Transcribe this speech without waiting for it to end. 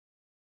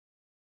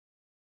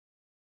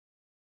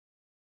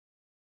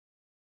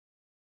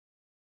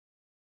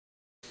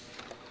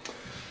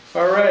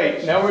All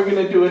right, now we're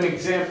going to do an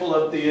example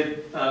of the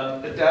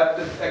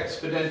adaptive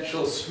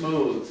exponential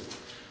smooth.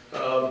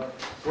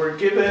 We're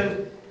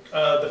given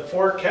the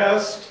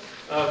forecast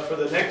for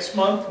the next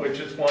month,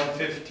 which is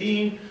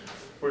 115.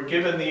 We're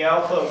given the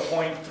alpha of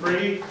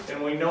 0.3,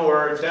 and we know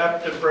our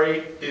adaptive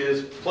rate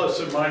is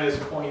plus or minus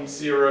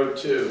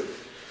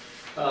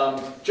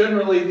 0.02.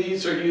 Generally,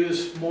 these are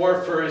used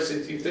more for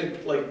if you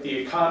think like the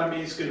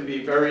economy is going to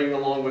be varying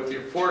along with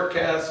your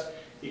forecast.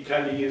 You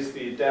kind of use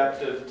the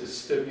adaptive to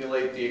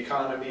stimulate the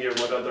economy or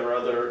what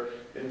other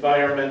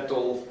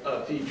environmental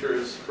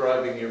features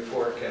driving your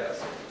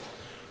forecast.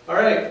 All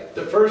right,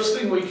 the first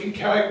thing we can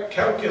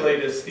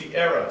calculate is the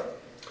error.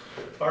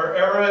 Our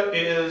error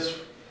is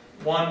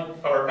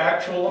our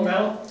actual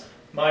amount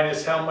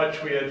minus how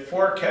much we had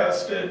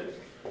forecasted,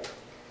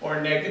 or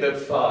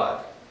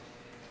 -5.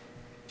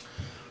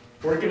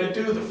 We're going to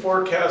do the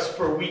forecast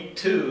for week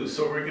 2,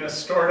 so we're going to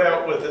start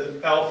out with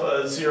an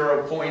alpha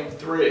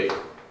 0.3.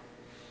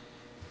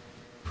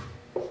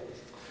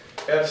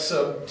 F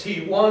sub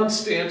T1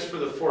 stands for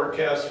the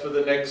forecast for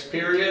the next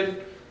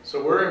period.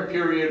 So we're in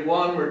period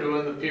 1, we're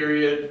doing the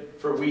period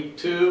for week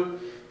 2.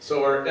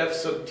 So our F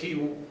sub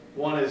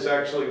T1 is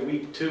actually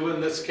week 2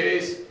 in this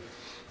case.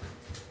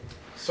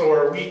 So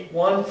our week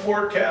 1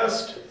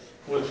 forecast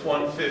was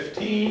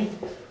 115,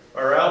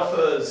 our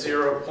alpha is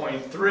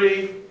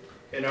 0.3,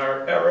 and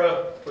our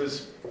error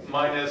was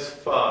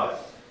 -5.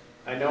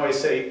 I know I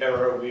say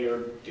error, we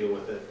deal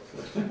with it.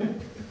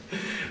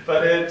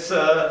 But it's,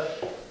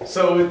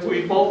 so if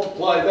we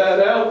multiply that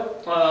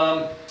out,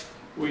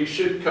 we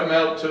should come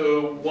out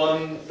to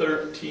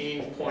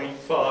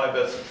 113.5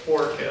 as a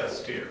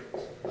forecast here.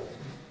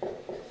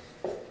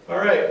 All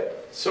right,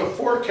 so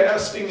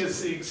forecasting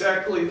is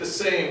exactly the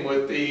same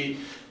with the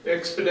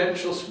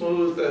exponential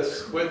smooth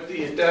as with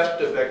the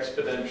adaptive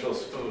exponential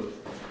smooth.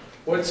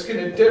 What's going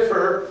to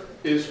differ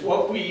is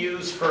what we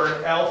use for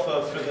an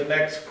alpha for the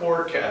next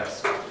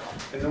forecast.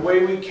 And the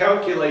way we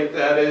calculate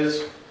that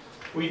is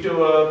we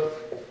do a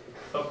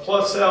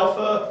plus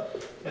alpha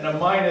and a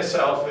minus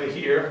alpha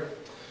here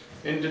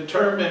and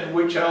determine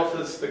which alpha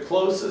is the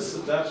closest,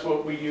 and that's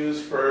what we use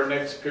for our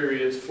next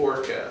period's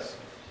forecast.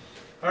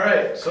 All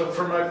right, so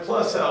for my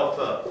plus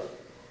alpha,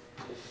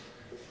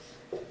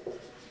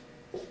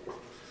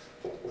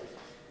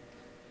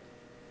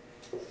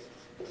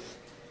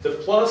 the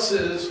plus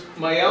is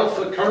my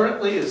alpha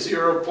currently is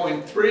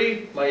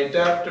 0.3, my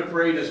adaptive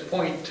rate is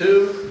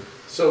 0.2.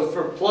 So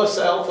for plus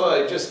alpha,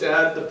 I just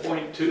add the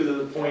 0.2 to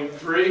the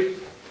 0.3.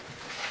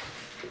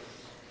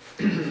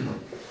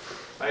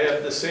 I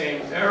have the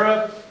same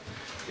error.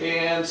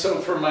 And so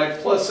for my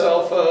plus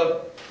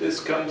alpha,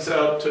 this comes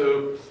out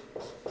to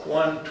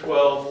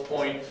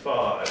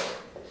 112.5.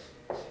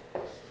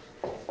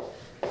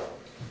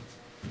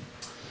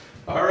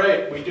 All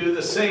right, we do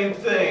the same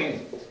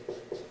thing.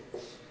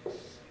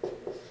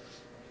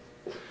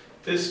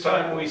 This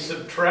time we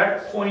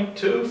subtract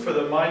 0.2 for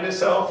the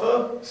minus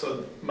alpha,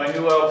 so my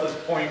new alpha is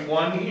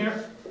 0.1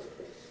 here.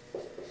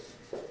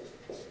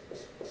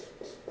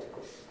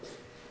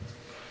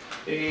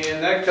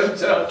 And that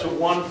comes out to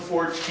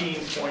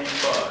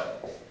 114.5.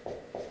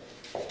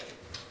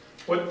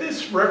 What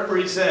this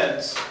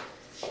represents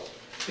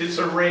is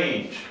a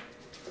range.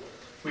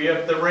 We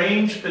have the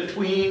range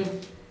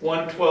between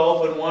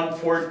 112 and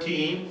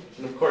 114,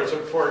 and of course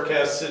our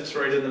forecast sits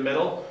right in the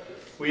middle.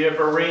 We have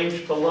a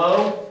range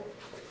below,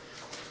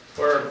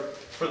 or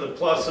for the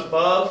plus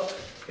above,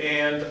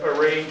 and a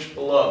range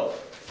below.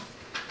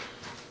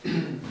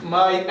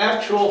 My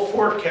actual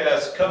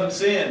forecast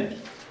comes in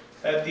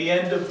at the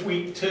end of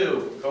week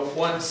 2 of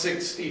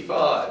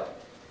 165.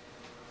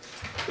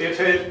 If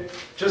it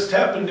just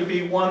happened to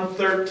be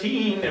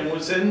 113 and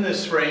was in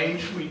this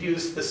range, we'd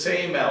use the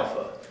same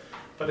alpha.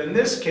 But in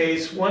this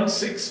case,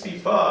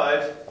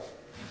 165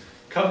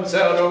 comes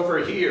out over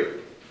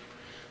here.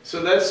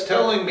 So that's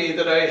telling me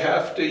that I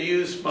have to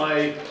use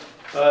my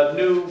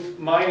new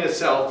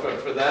minus alpha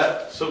for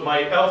that. So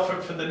my alpha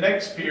for the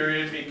next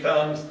period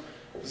becomes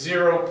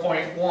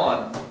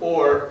 0.1,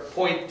 or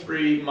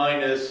 0.3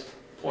 minus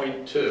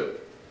 0.2.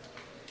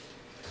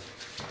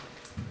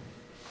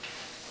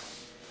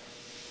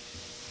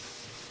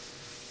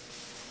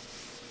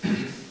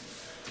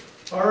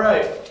 All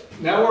right,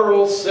 now we're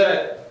all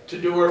set to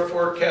do our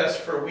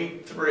forecast for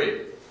week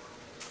 3.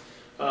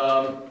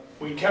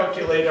 We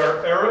calculate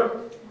our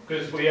error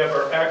because we have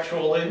our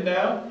actual in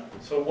now.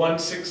 So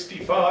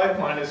 165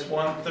 minus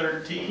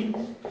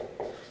 113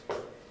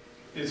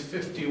 is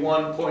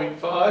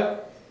 51.5.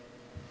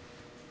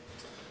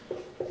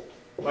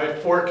 My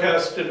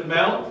forecasted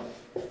amount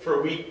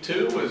for week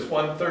 2 is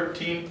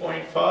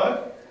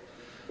 113.5.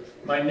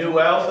 My new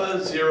alpha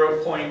is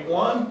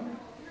 0.1.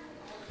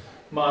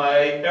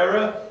 My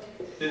error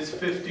is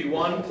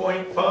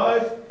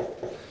 51.5.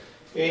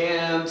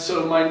 And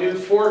so my new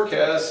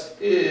forecast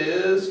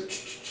is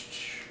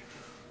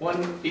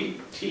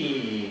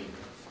 118.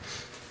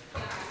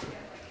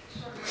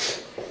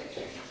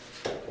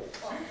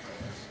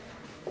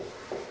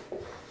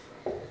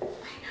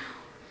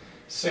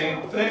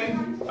 Same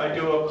thing, I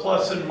do a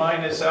plus and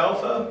minus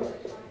alpha.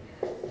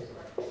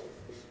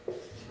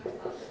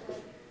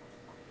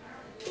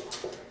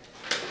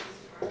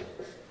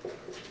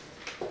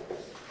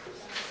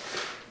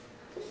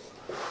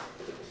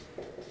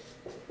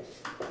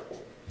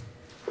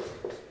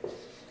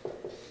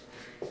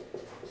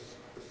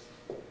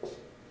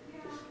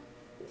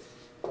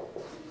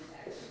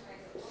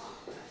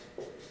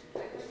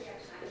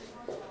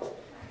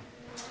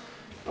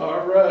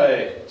 All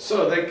right,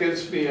 so that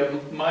gives me a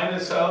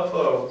minus alpha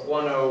of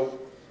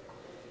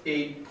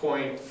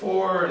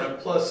 108.4 and a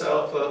plus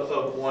alpha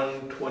of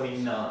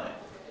 129.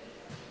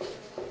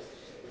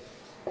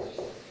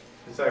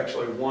 It's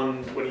actually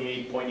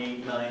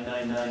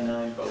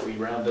 128.89999, but we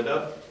rounded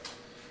up.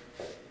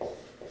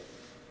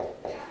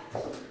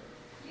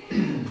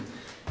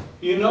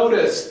 You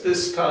notice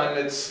this time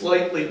it's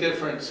slightly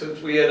different since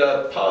we had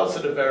a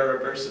positive error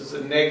versus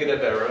a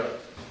negative error.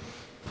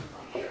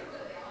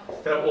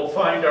 That we'll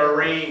find our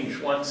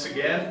range once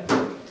again.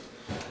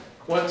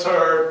 Once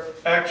our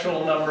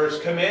actual numbers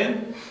come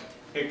in,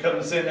 it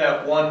comes in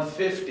at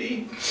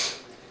 150.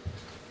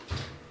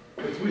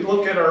 If we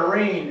look at our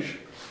range,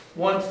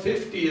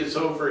 150 is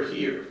over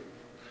here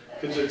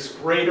because it's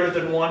greater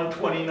than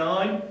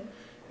 129.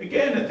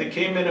 Again, if it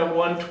came in at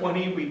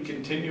 120, we'd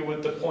continue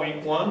with the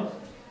 0.1.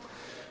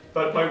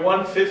 But my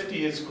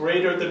 150 is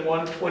greater than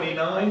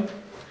 129,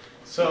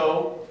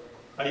 so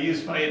I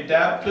use my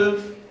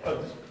adaptive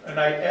and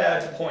I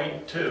add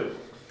 0.2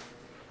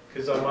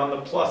 because I'm on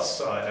the plus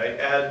side. I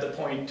add the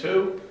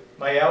 0.2.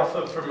 My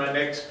alpha for my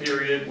next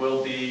period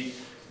will be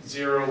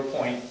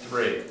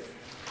 0.3.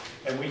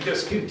 And we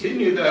just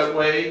continue that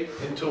way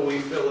until we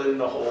fill in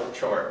the whole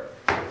chart.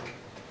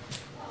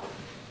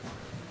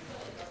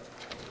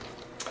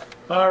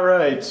 All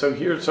right, so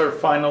here's our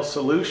final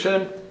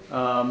solution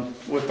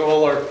with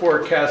all our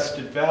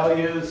forecasted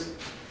values,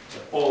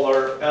 all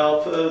our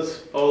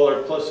alphas, all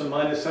our plus and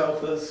minus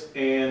alphas,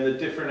 and the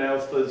different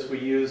alphas we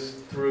use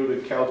through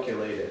to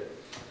calculate it.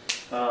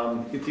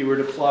 If you were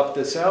to plot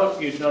this out,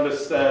 you'd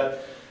notice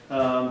that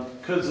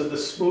because of the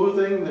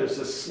smoothing, there's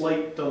a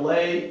slight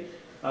delay.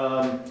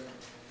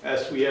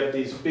 As we have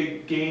these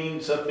big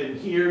gains up in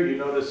here, you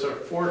notice our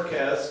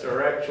forecast,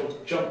 our actual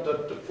jumped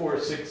up to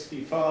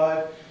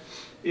 465.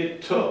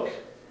 It took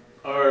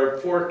our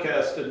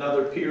forecast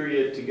another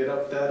period to get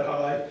up that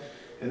high,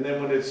 and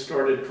then when it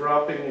started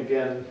dropping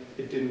again,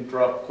 it didn't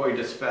drop quite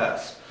as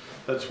fast.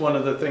 That's one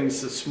of the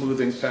things the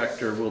smoothing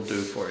factor will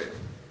do for you.